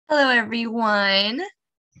Hello, everyone.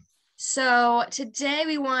 So today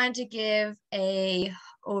we wanted to give a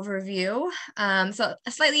overview, so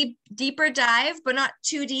a slightly deeper dive, but not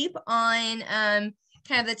too deep on kind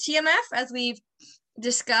of the TMF as we've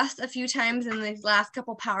discussed a few times in the last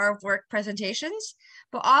couple Power of Work presentations,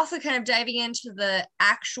 but also kind of diving into the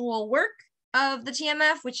actual work of the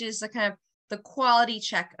TMF, which is the kind of the quality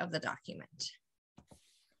check of the document.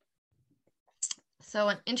 So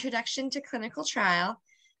an introduction to clinical trial.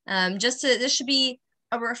 This should be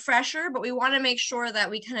a refresher, but we want to make sure that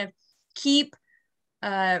we kind of keep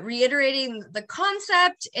reiterating the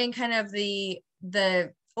concept and kind of the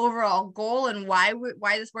overall goal and why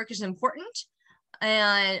this work is important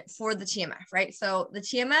and for the TMF, right? So the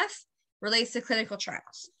TMF relates to clinical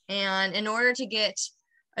trials, and in order to get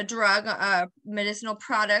a drug, a medicinal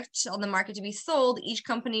product on the market to be sold, each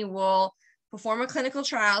company will perform a clinical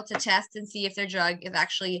trial to test and see if their drug is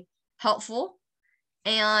actually helpful.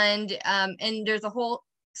 And there's a whole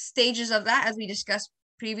stages of that as we discussed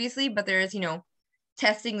previously, but there's,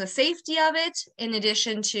 testing the safety of it in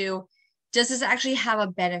addition to, does this actually have a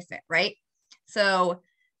benefit, right? So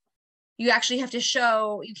you actually have to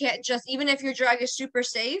show, you can't just, even if your drug is super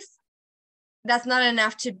safe, that's not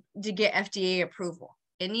enough to get FDA approval.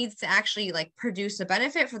 It needs to actually produce a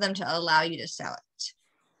benefit for them to allow you to sell it.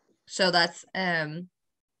 So that's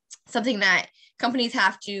something that companies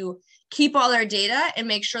have to keep all their data and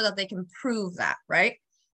make sure that they can prove that, right?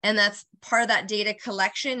 And that's part of that data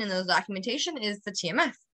collection and those documentation is the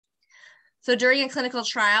TMF. So during a clinical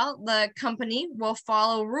trial, the company will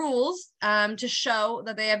follow rules to show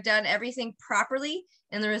that they have done everything properly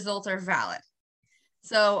and the results are valid.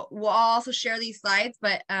 So we'll also share these slides,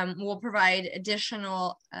 but we'll provide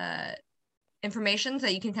additional information so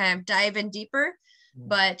you can kind of dive in deeper.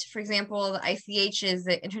 But for example, the ICH is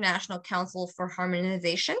the International Council for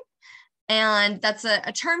Harmonization. And that's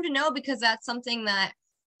a term to know because that's something that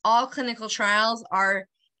all clinical trials are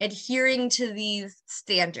adhering to these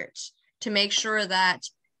standards to make sure that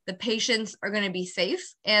the patients are going to be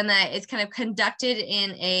safe and that it's kind of conducted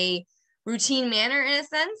in a routine manner in a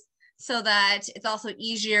sense, so that it's also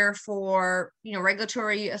easier for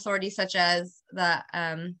regulatory authorities such as the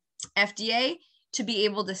FDA to be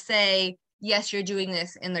able to say, yes, you're doing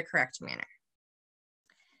this in the correct manner.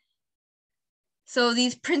 So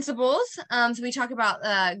these principles, so we talk about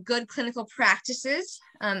good clinical practices,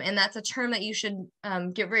 and that's a term that you should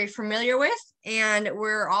get very familiar with. And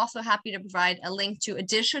we're also happy to provide a link to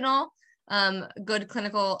additional good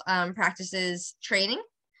clinical practices training.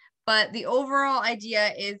 But the overall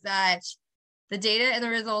idea is that the data and the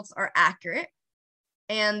results are accurate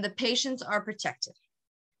and the patients are protected.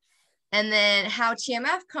 And then how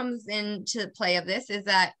TMF comes into play of this is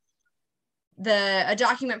that a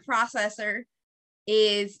document processor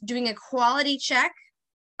is doing a quality check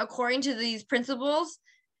according to these principles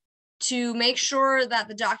to make sure that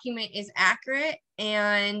the document is accurate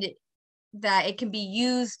and that it can be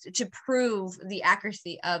used to prove the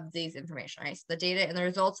accuracy of these information, right? So the data and the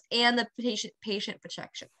results and the patient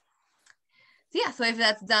protection. So yeah, so if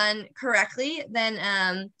that's done correctly,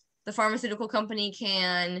 then the pharmaceutical company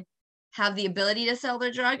can have the ability to sell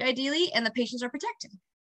their drug ideally, and the patients are protected.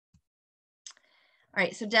 All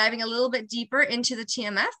right, so diving a little bit deeper into the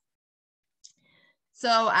TMF.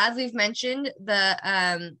 So as we've mentioned,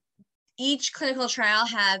 each clinical trial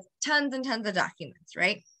has tons and tons of documents,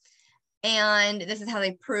 right? And this is how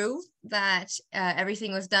they prove that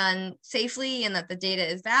everything was done safely and that the data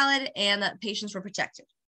is valid and that patients were protected.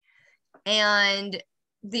 And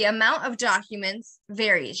the amount of documents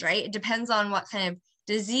varies, right? It depends on what kind of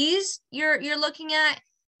disease you're looking at,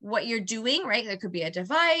 what you're doing, right? There could be a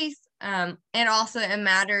device, and also it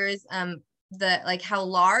matters how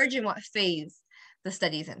large and what phase the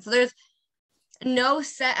study's in. So there's no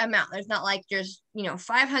set amount. There's not like there's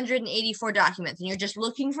 584 documents and you're just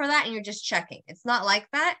looking for that and you're just checking. It's not like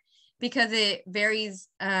that because it varies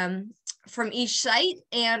from each site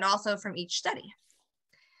and also from each study.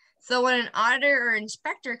 So when an auditor or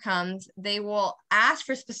inspector comes, they will ask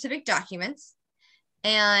for specific documents.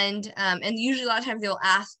 And usually a lot of times they'll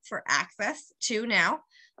ask for access to now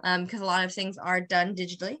because a lot of things are done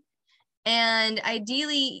digitally. And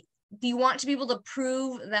ideally, you want to be able to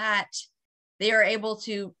prove that they are able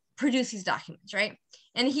to produce these documents, right?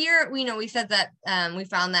 And here, we said that we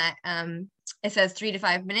found that it says 3 to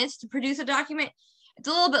 5 minutes to produce a document. It's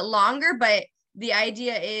a little bit longer, but the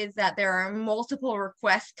idea is that there are multiple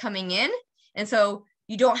requests coming in. And so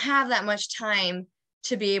you don't have that much time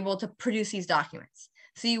to be able to produce these documents.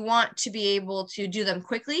 So you want to be able to do them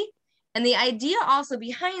quickly. And the idea also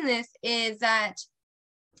behind this is that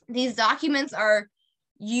these documents are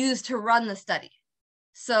used to run the study.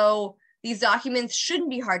 So these documents shouldn't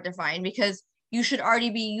be hard to find because you should already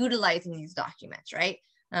be utilizing these documents, right?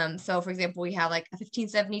 So for example, we have like a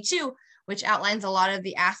 1572, which outlines a lot of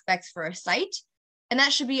the aspects for a site. And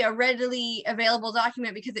that should be a readily available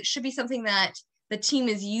document because it should be something that the team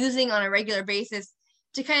is using on a regular basis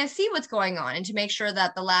to kind of see what's going on and to make sure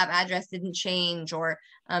that the lab address didn't change, or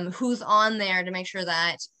who's on there, to make sure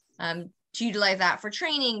that to utilize that for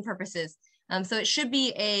training purposes. So it should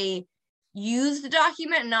be a used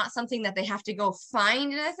document, not something that they have to go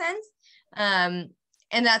find in a sense.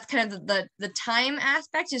 And that's kind of the time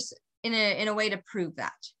aspect, just in a way to prove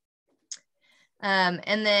that.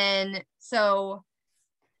 And then, so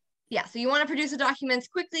yeah, so you want to produce the documents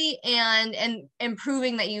quickly and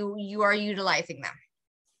proving that you are utilizing them.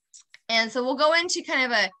 And so we'll go into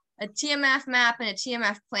kind of a TMF map and a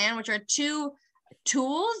TMF plan, which are two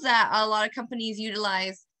tools that a lot of companies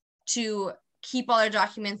utilize to keep all their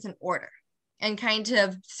documents in order and kind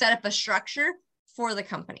of set up a structure for the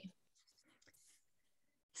company.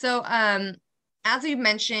 So as we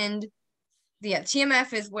mentioned,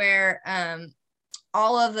 TMF is where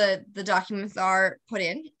all of the documents are put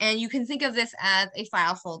in, and you can think of this as a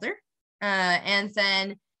file folder. And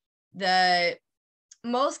then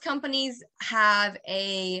most companies have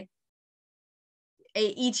a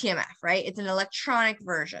eTMF, right? It's an electronic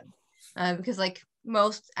version because like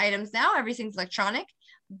most items now, everything's electronic,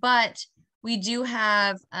 but we do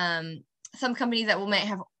have some companies that might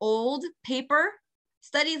have old paper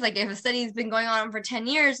studies. Like if a study has been going on for 10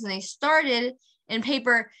 years and they started in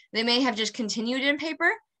paper, they may have just continued in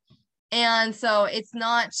paper. And so it's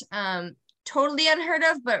not totally unheard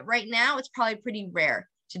of, but right now it's probably pretty rare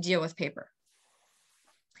to deal with paper.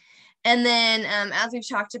 And then as we've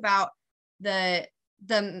talked about, the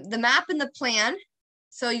map and the plan.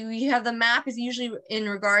 So you have the map is usually in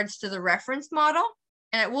regards to the reference model,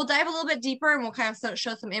 and we'll dive a little bit deeper and we'll kind of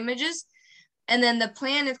show some images. And then the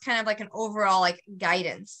plan is kind of like an overall like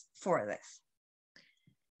guidance for this.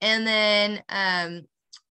 And then, and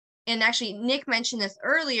actually Nick mentioned this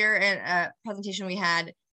earlier in a presentation we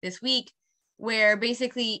had this week, where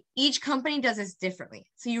basically each company does this differently.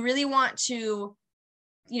 So you really want to,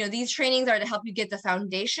 these trainings are to help you get the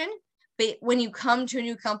foundation, but when you come to a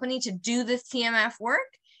new company to do this TMF work,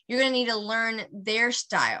 you're going to need to learn their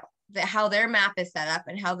style, how their map is set up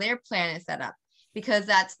and how their plan is set up, because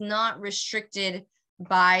that's not restricted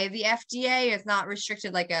by the FDA. It's not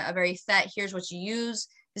restricted like a very set, here's what you use.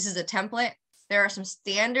 This is a template. There are some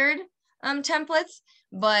standard templates,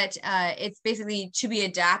 but it's basically to be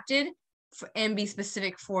adapted and be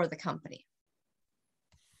specific for the company.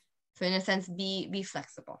 So in a sense, be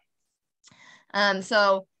flexible.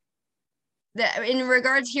 So in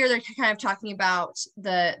regards here, they're kind of talking about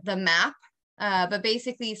the map, but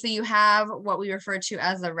basically, so you have what we refer to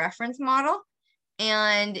as the reference model,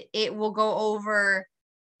 and it will go over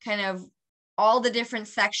kind of all the different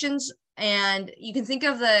sections. And you can think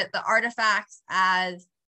of the artifacts as,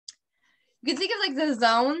 you can think of like the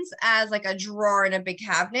zones as like a drawer in a big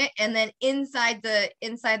cabinet, and then inside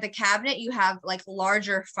the cabinet you have like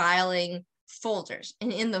larger filing folders,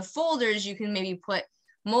 and in the folders you can maybe put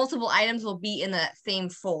multiple items will be in the same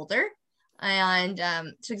folder. And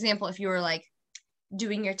for example, if you were like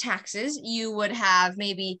doing your taxes, you would have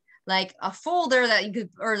maybe like a folder that you could,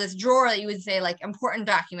 or this drawer that you would say like important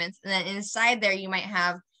documents, and then inside there you might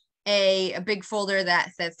have a big folder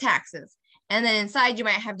that says taxes. And then inside you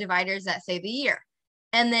might have dividers that say the year.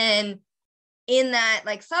 And then in that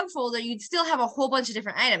like subfolder, you'd still have a whole bunch of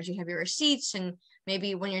different items. You have your receipts, and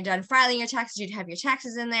maybe when you're done filing your taxes, you'd have your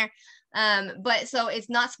taxes in there. But so it's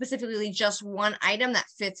not specifically just one item that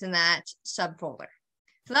fits in that subfolder.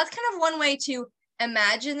 So that's kind of one way to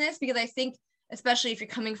imagine this, because I think, especially if you're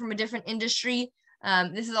coming from a different industry,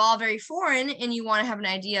 this is all very foreign, and you want to have an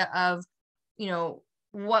idea of,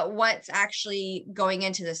 what's actually going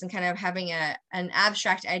into this, and kind of having an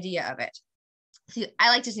abstract idea of it. So I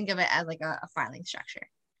like to think of it as like a filing structure.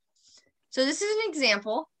 So this is an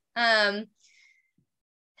example.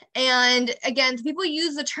 And again, people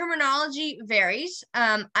use the terminology varies.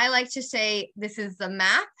 I like to say this is the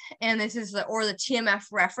map, and this is the TMF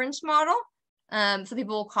reference model. So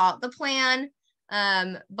people will call it the plan.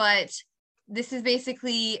 But this is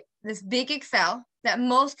basically this big Excel that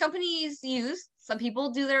most companies use. Some people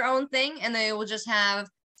do their own thing, and they will just have,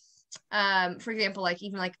 for example, like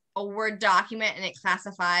even like a Word document, and it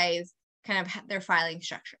classifies kind of their filing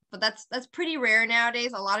structure. But that's pretty rare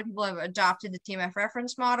nowadays. A lot of people have adopted the TMF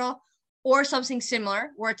reference model or something similar,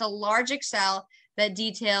 where it's a large Excel that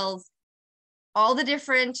details all the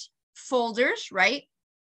different folders, right?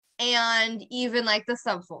 And even like the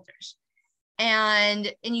subfolders.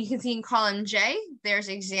 And you can see in column J, there's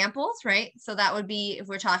examples, right? So that would be if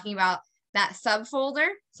we're talking about that subfolder,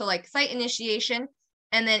 so like site initiation.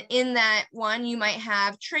 And then in that one, you might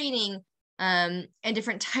have training and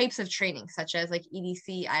different types of training, such as like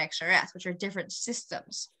EDC, IXRS, which are different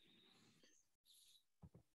systems.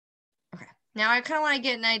 Okay, now I kind of want to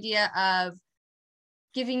get an idea of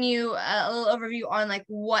giving you a little overview on like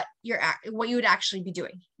what you would actually be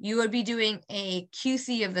doing. You would be doing a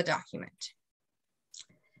QC of the document.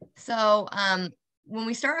 So when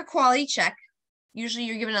we start a quality check, usually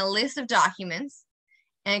you're given a list of documents,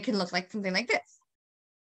 and it can look like something like this.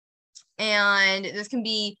 And this can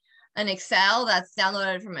be an Excel that's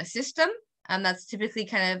downloaded from a system. That's typically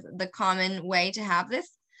kind of the common way to have this.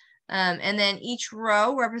 And then each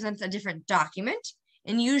row represents a different document.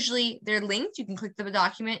 And usually they're linked. You can click the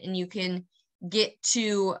document and you can get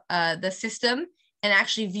to the system and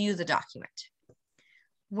actually view the document.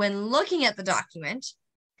 When looking at the document,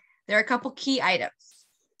 there are a couple key items.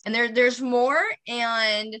 And there's more.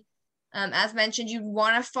 And as mentioned, you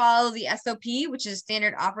want to follow the SOP, which is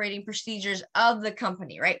standard operating procedures of the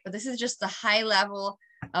company, right? But this is just the high level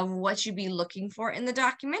of what you'd be looking for in the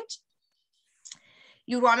document.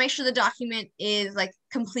 You want to make sure the document is like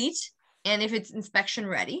complete and if it's inspection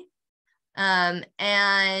ready. And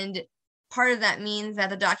part of that means that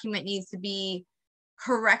the document needs to be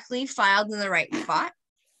correctly filed in the right spot.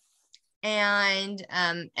 And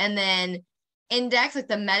then index, like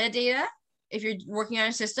the metadata, if you're working on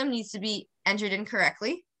a system, needs to be entered in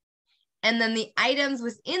correctly. And then the items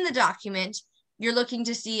within the document, you're looking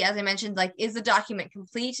to see, as I mentioned, like, is the document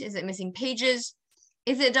complete? Is it missing pages?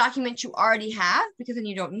 Is it a document you already have? Because then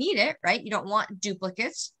you don't need it, right? You don't want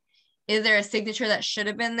duplicates. Is there a signature that should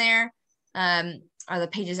have been there? Are the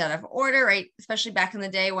pages out of order, right? Especially back in the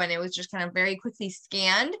day when it was just kind of very quickly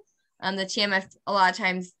scanned. The TMF a lot of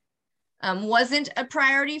times wasn't a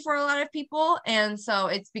priority for a lot of people. And so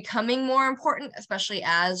it's becoming more important, especially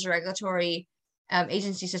as regulatory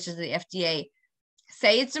agencies such as the FDA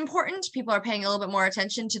say it's important. People are paying a little bit more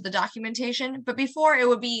attention to the documentation. But before, it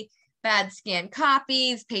would be bad scanned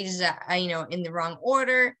copies, pages that, in the wrong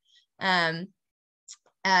order,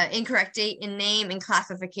 incorrect date and name and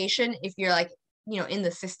classification if you're like, in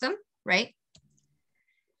the system, right?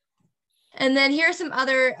 And then here are some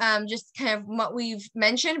other just kind of what we've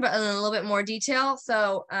mentioned, but in a little bit more detail.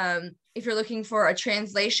 So if you're looking for a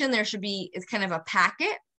translation, there should be, it's kind of a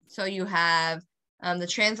packet. So you have the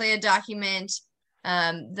translated document,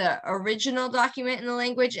 the original document in the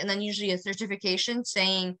language, and then usually a certification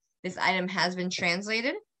saying this item has been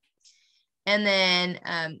translated. And then,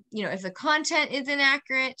 if the content is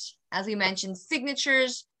inaccurate, as we mentioned,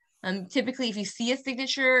 signatures, typically if you see a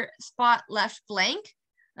signature spot left blank,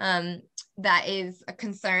 that is a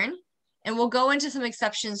concern. And we'll go into some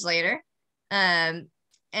exceptions later. And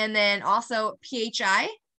then also PHI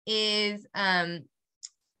is,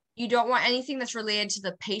 you don't want anything that's related to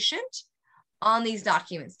the patient on these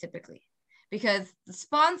documents typically, because the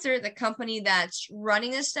sponsor, the company that's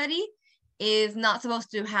running the study, is not supposed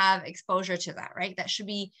to have exposure to that, right? That should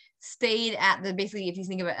be stayed at basically, if you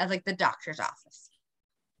think of it as like the doctor's office.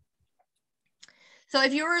 So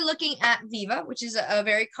if you were looking at Viva, which is a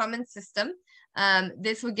very common system,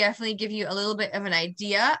 this would definitely give you a little bit of an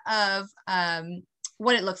idea of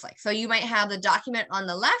what it looks like. So you might have the document on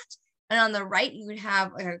the left, and on the right, you would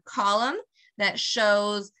have like a column that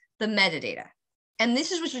shows the metadata. And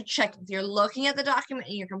this is what you're checking. You're looking at the document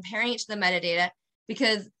and you're comparing it to the metadata,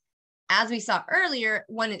 because as we saw earlier,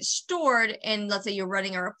 when it's stored and let's say you're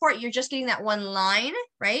running a report, you're just getting that one line,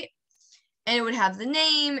 right? And it would have the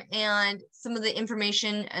name and some of the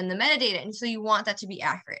information and the metadata. And so you want that to be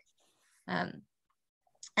accurate.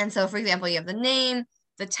 And so, for example, you have the name,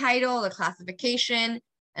 the title, the classification,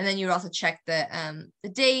 and then you would also check the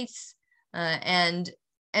dates. And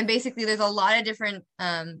basically, there's a lot of different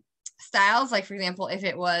styles. Like, for example, if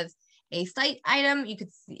it was a site item, you could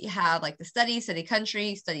have like the study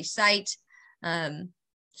country, study site. So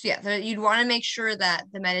yeah, so you'd want to make sure that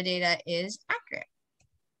the metadata is accurate.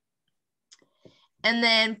 And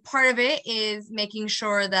then part of it is making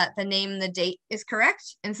sure that the name and the date is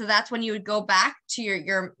correct. And so that's when you would go back to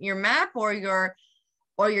your map or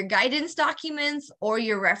your guidance documents or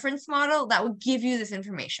your reference model that would give you this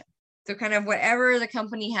information. So kind of whatever the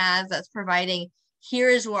company has that's providing,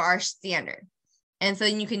 here's what our standard. And so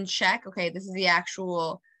you can check, okay, this is the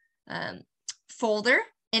actual folder.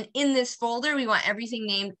 And in this folder, we want everything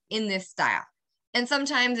named in this style. And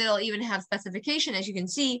sometimes it'll even have specification, as you can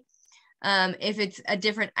see. If it's a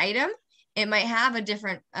different item, it might have a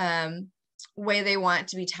different way they want it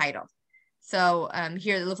to be titled. So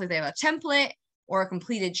here it looks like they have a template, or a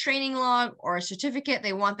completed training log or a certificate,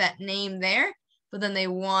 they want that name there, but then they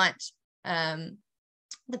want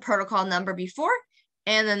the protocol number before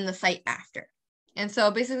and then the site after. And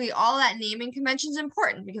so basically all that naming convention is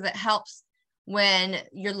important because it helps when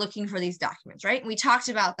you're looking for these documents, right? And we talked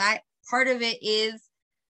about that. Part of it is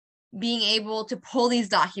being able to pull these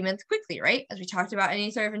documents quickly, right? As we talked about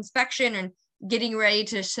any sort of inspection and getting ready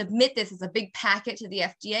to submit this as a big packet to the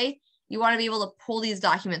FDA, you want to be able to pull these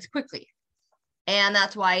documents quickly. And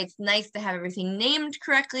that's why it's nice to have everything named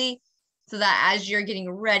correctly so that as you're getting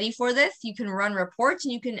ready for this, you can run reports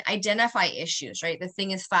and you can identify issues, right? The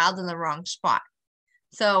thing is filed in the wrong spot.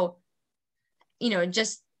 So,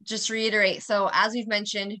 just to reiterate. So as we've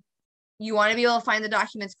mentioned, you want to be able to find the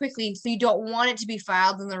documents quickly. So you don't want it to be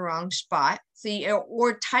filed in the wrong spot.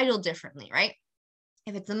 Or titled differently, right?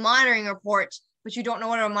 If it's a monitoring report, but you don't know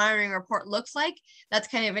what a monitoring report looks like, that's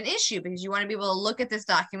kind of an issue because you want to be able to look at this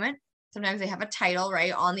document. Sometimes they have a title,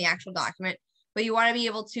 right, on the actual document, but you want to be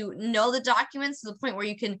able to know the documents to the point where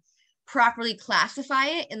you can properly classify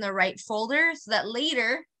it in the right folder so that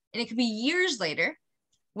later, and it could be years later,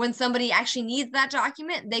 when somebody actually needs that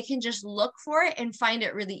document, they can just look for it and find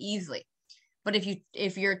it really easily. But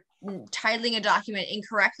if you're titling a document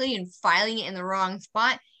incorrectly and filing it in the wrong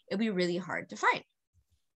spot, it'll be really hard to find.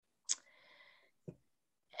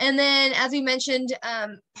 And then, as we mentioned,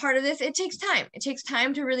 part of this, it takes time. It takes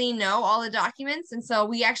time to really know all the documents. And so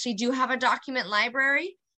we actually do have a document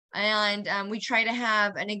library, and we try to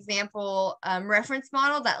have an example reference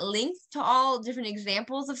model that links to all different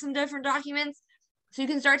examples of some different documents. So you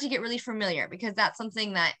can start to get really familiar, because that's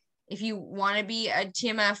something that if you want to be a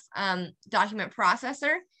TMF document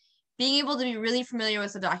processor, being able to be really familiar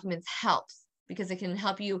with the documents helps, because it can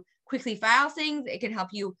help you quickly file things. It can help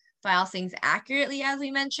you file things accurately, as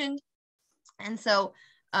we mentioned. And so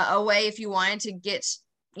a way, if you wanted to get,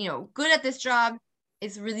 good at this job,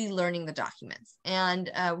 is really learning the documents. And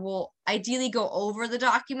we'll ideally go over the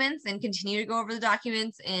documents and continue to go over the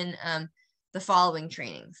documents in the following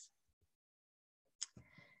trainings.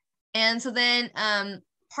 And so then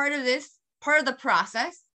part of the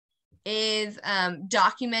process is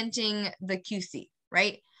documenting the QC,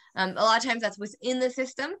 right? A lot of times that's within the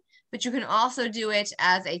system, but you can also do it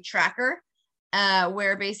as a tracker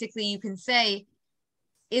where basically you can say,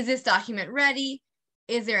 is this document ready?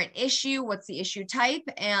 Is there an issue? What's the issue type?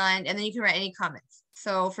 And then you can write any comments.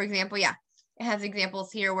 So for example, it has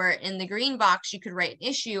examples here where in the green box, you could write an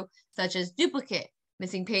issue such as duplicate,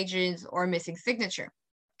 missing pages, or missing signature.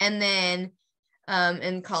 And then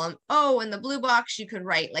in column O in the blue box, you could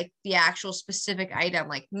write like the actual specific item,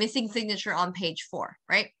 like missing signature on page 4,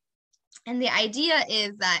 right? And the idea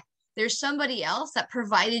is that there's somebody else that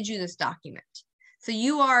provided you this document. So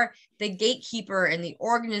you are the gatekeeper and the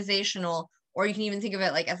organizational, or you can even think of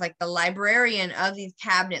it as the librarian of these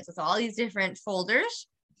cabinets with all these different folders.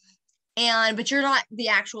 But you're not the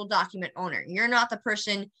actual document owner. You're not the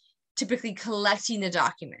person typically collecting the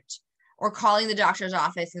document or calling the doctor's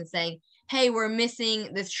office and saying, hey, we're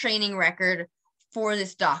missing this training record for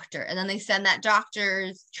this doctor. And then they send that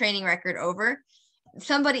doctor's training record over.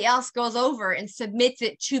 Somebody else goes over and submits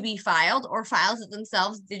it to be filed, or files it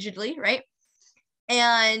themselves digitally, right?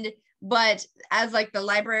 But as the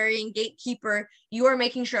librarian gatekeeper, you are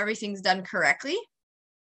making sure everything's done correctly.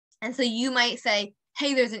 And so you might say,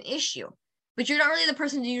 hey, there's an issue, but you're not really the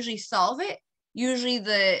person to usually solve it. Usually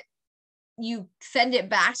you send it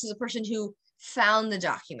back to the person who found the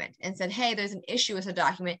document and said, hey, there's an issue with the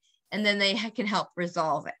document, and then they can help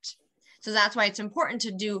resolve it. So that's why it's important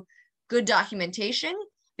to do good documentation,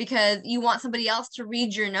 because you want somebody else to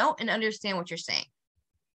read your note and understand what you're saying.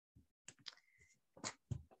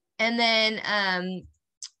 And then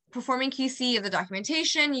performing QC of the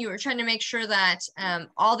documentation, you are trying to make sure that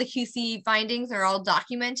all the QC findings are all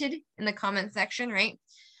documented in the comment section, right?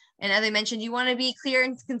 And as I mentioned, you want to be clear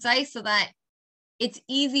and concise so that it's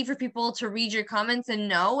easy for people to read your comments and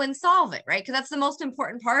know and solve it, right? Because that's the most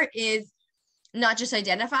important part, is not just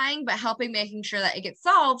identifying, but making sure that it gets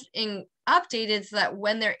solved and updated so that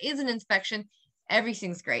when there is an inspection,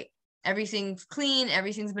 everything's great. Everything's clean,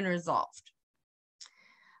 everything's been resolved.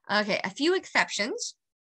 Okay, a few exceptions.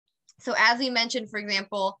 So as we mentioned, for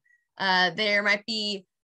example, there might be,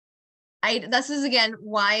 this is again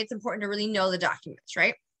why it's important to really know the documents,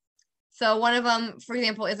 right? So one of them, for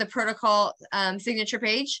example, is a protocol signature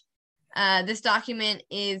page. This document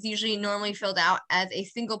is usually normally filled out as a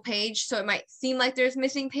single page, so it might seem like there's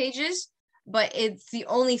missing pages, but it's the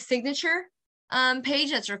only signature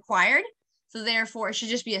page that's required. So therefore, it should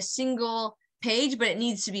just be a single page, but it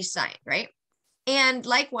needs to be signed, right? And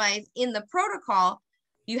likewise, in the protocol,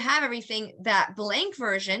 you have everything. That blank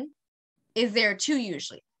version is there too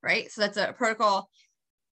usually, right? So that's a protocol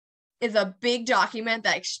is a big document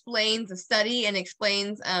that explains the study and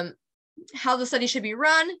explains how the study should be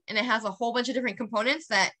run. And it has a whole bunch of different components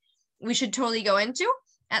that we should totally go into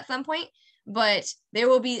at some point. But there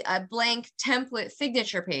will be a blank template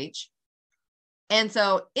signature page. And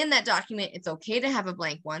so in that document, it's okay to have a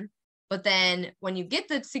blank one. But then when you get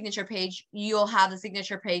the signature page, you'll have the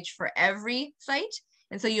signature page for every site.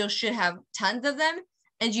 And so you should have tons of them.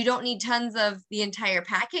 And you don't need tons of the entire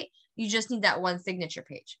packet. You just need that one signature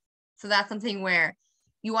page. So that's something where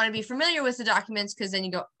you want to be familiar with the documents, because then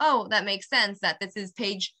you go, oh, that makes sense that this is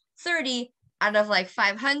page 30 out of like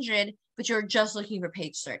 500, but you're just looking for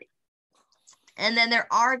page 30. And then there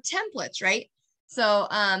are templates, right? So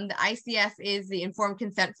the ICF is the informed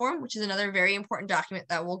consent form, which is another very important document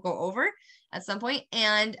that we'll go over at some point.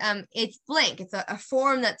 And it's blank. It's a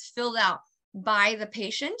form that's filled out by the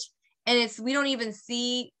patient. And we don't even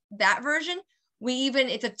see that version.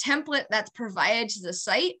 It's a template that's provided to the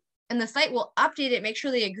site, and the site will update it, make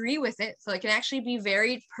sure they agree with it. So it can actually be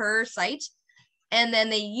varied per site. And then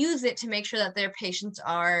they use it to make sure that their patients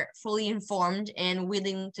are fully informed and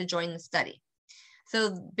willing to join the study.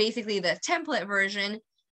 So basically the template version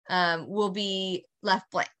will be left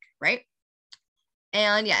blank, right?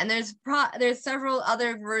 And yeah, and there's several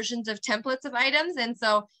other versions of templates of items. And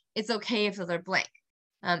so it's okay if those are blank.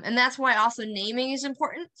 And that's why also naming is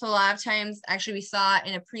important. So a lot of times, actually we saw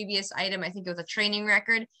in a previous item, I think it was a training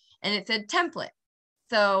record, and it said template.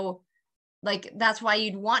 So like, that's why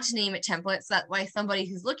you'd want to name it template. So that way somebody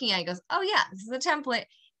who's looking at it goes, oh yeah, this is a template.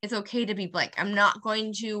 It's okay to be blank. I'm not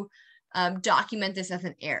going to document this as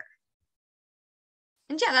an error.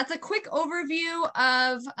 And yeah, that's a quick overview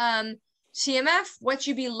of TMF, what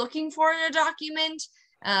you'd be looking for in a document.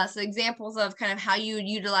 So examples of kind of how you would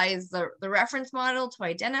utilize the reference model to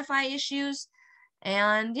identify issues.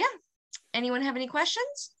 And yeah, anyone have any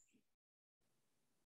questions?